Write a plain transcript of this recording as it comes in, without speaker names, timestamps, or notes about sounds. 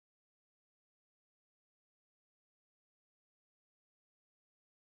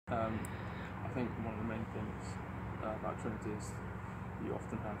I think one of the main things about Trinity is you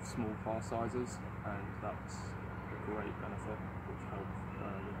often have small class sizes, and that's a great benefit which helps with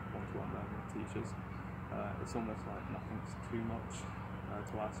one-to-one learning with teachers. It's almost like nothing's too much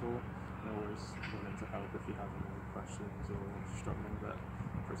to ask for. They're always willing to help if you have any questions or struggling a bit.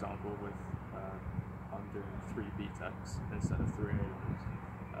 For example, with I'm doing 3 BTECs instead of 3 A-levels,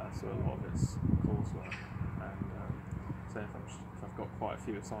 so a lot of it's coursework, and so if I've got quite a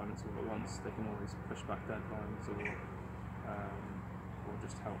few assignments all at once, they can always push back deadlines or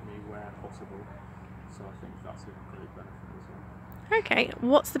just help me where possible. So I think that's a great benefit as well. Okay,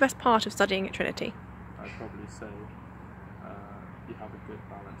 what's the best part of studying at Trinity? I'd probably say you have a good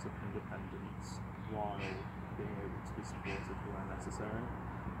balance of independence while being able to be supported where necessary.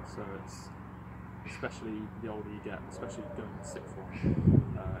 So it's, especially the older you get, especially going to sixth form,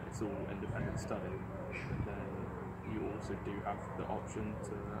 it's all independent study, but then you also do have the option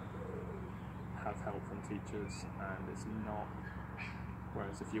to have help from teachers, and it's not,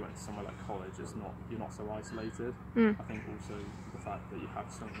 whereas if you went to somewhere like college, it's not, you're not so isolated. I think also the fact that you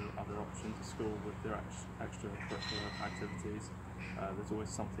have so many other options at school with their extracurricular activities, there's always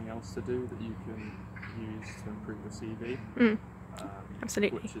something else to do that you can use to improve your CV.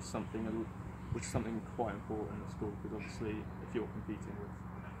 Absolutely. Which is something quite important at school, because obviously if you're competing with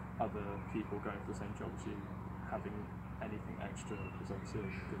other people going for the same job as you, having anything extra is obviously a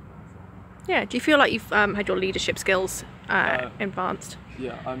good benefit. Yeah, do you feel like you've had your leadership skills advanced?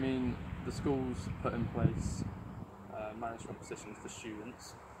 Yeah, I mean, the school's put in place management positions for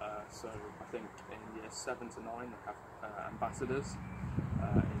students, so I think in year 7 to 9 they have ambassadors,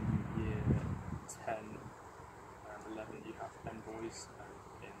 in year 10 and 11 you have envoys,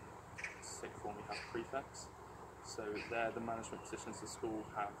 and in sixth form you have prefects. So they're the management positions the school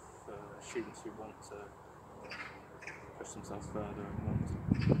have for students who want to push themselves further and want to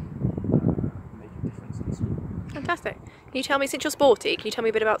make a difference in the school. Fantastic. Can you tell me, since you're sporty, can you tell me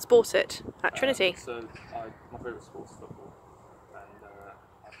a bit about sport at Trinity? So my favourite sport is football, and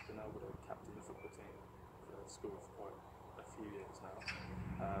I've been able to captain the football team for the school for quite a few years now.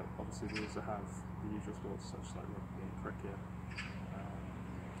 Obviously we also have the usual sports such as like rugby and cricket.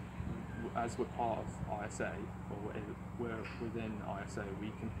 As we're part of ISA, or we're within ISA,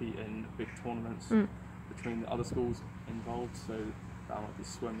 we compete in big tournaments between the other schools involved, so that might be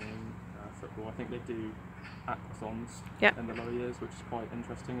swimming, football. I think they do aquathons in the lower years, which is quite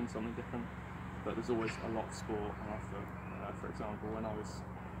interesting and something different, but there's always a lot of sport on offer. For example, when I was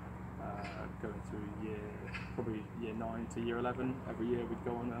going through probably year 9 to year 11, every year we'd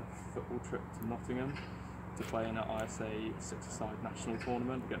go on a football trip to Nottingham to play in an ISA 6-a-side national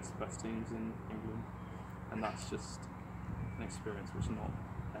tournament against the best teams in England, and that's just an experience which not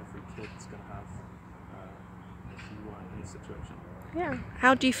every kid's going to have if you weren't in this situation. Yeah.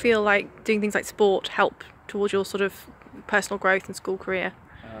 How do you feel like doing things like sport help towards your sort of personal growth and school career?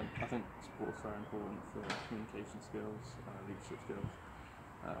 I think sport's very important for communication skills, leadership skills.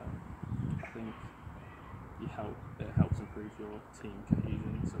 I think it helps improve your team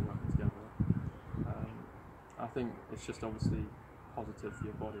cohesion, so working together. I think it's just obviously positive for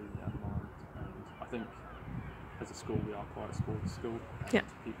your body and mind, and I think as a school we are quite a sports school, and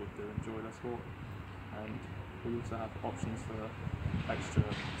people do enjoy their sport, and we also have options for extra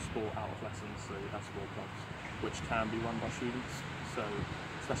sport out of lessons, so we have sport clubs which can be run by students, so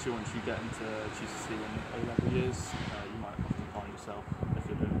especially once you get into GCSE and A-level years, you might often find yourself, if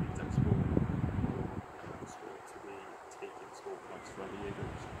you're doing BTEC sport to be taking sport clubs for other year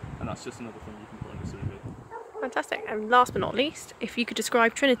groups, and that's just another thing you can put on your CV. Fantastic. And last but not least, if you could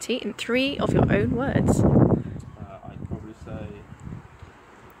describe Trinity in 3 of your own words. I'd probably say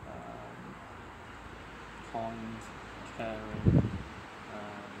kind, caring, and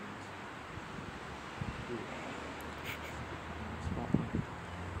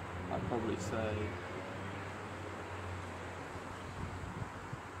I'd probably say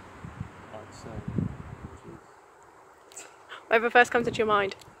Whatever first comes into your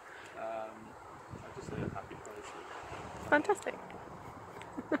mind. I'd just say a happy place. Fantastic.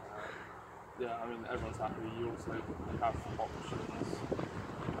 Yeah, I mean, everyone's happy. You have options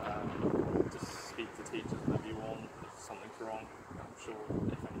to speak to teachers whenever you want. If something's wrong, I'm sure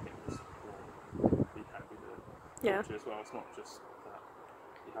if anything was wrong, we'd be happy to talk to you as well. It's not just that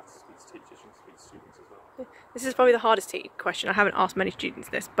you have to speak to teachers, you can speak to students as well. This is probably the hardest question. I haven't asked many students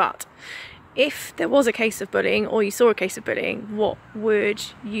this, but if there was a case of bullying, or you saw a case of bullying, what would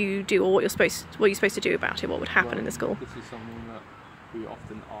you do, or what you're supposed to do about it? What would happen in the school? This is something that we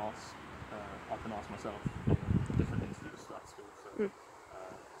often ask. I can ask myself in different interviews throughout school. So,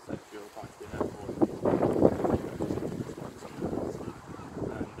 say if you're applying to be an envoy,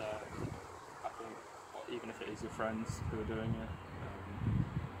 and friends who are doing it.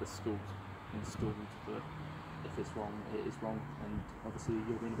 The school's installed that if it's wrong, it is wrong, and obviously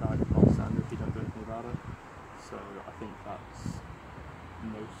you're being about your boss and if you don't do anything about it. So I think that's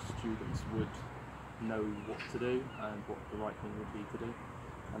most students would know what to do and what the right thing would be to do,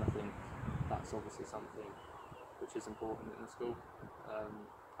 and I think that's obviously something which is important in the school.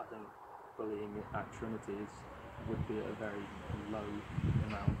 I think bullying at Trinity would be at a very low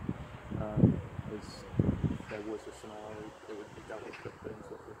amount, as if there was a scenario, it would be dealt with quickly and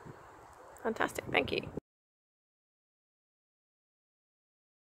swiftly. Fantastic, thank you.